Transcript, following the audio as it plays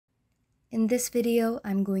In this video,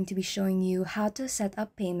 I'm going to be showing you how to set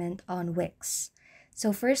up payment on Wix.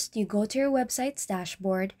 So first, you go to your website's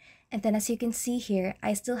dashboard, and then as you can see here,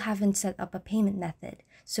 I still haven't set up a payment method,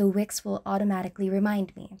 so Wix will automatically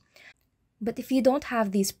remind me. But if you don't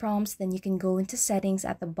have these prompts, then you can go into settings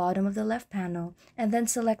at the bottom of the left panel and then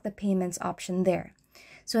select the payments option there.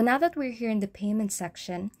 So now that we're here in the payment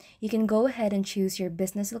section, you can go ahead and choose your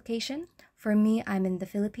business location. For me, I'm in the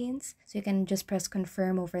Philippines, so you can just press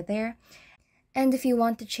confirm over there. And if you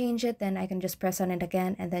want to change it, then I can just press on it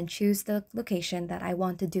again and then choose the location that I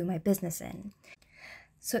want to do my business in.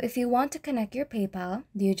 So if you want to connect your PayPal,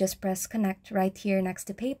 you just press connect right here next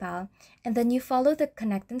to PayPal, and then you follow the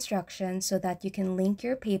connect instructions so that you can link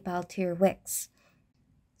your PayPal to your Wix.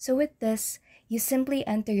 So with this, you simply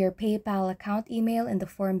enter your PayPal account email in the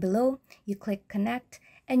form below, you click connect,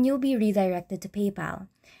 and you'll be redirected to PayPal.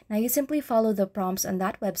 Now you simply follow the prompts on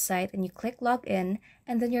that website and you click login,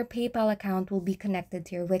 and then your PayPal account will be connected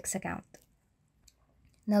to your Wix account.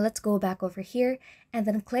 Now let's go back over here and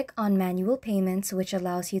then click on manual payments, which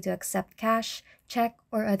allows you to accept cash, check,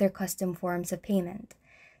 or other custom forms of payment.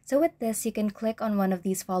 So with this, you can click on one of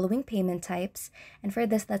these following payment types. And for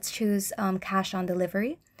this, let's choose cash on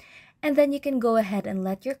delivery. And then you can go ahead and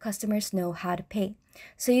let your customers know how to pay.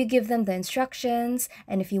 So you give them the instructions,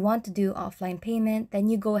 and if you want to do offline payment, then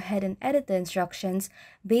you go ahead and edit the instructions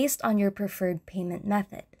based on your preferred payment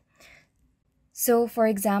method. So for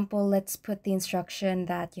example, let's put the instruction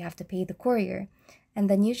that you have to pay the courier, and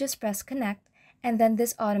then you just press connect, and then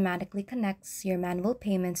this automatically connects your manual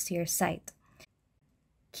payments to your site.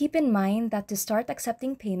 Keep in mind that to start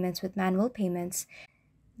accepting payments with manual payments,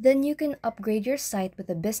 then you can upgrade your site with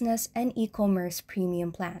a business and e-commerce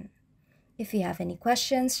premium plan. If you have any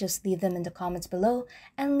questions, just leave them in the comments below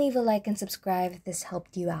and leave a like and subscribe if this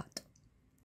helped you out.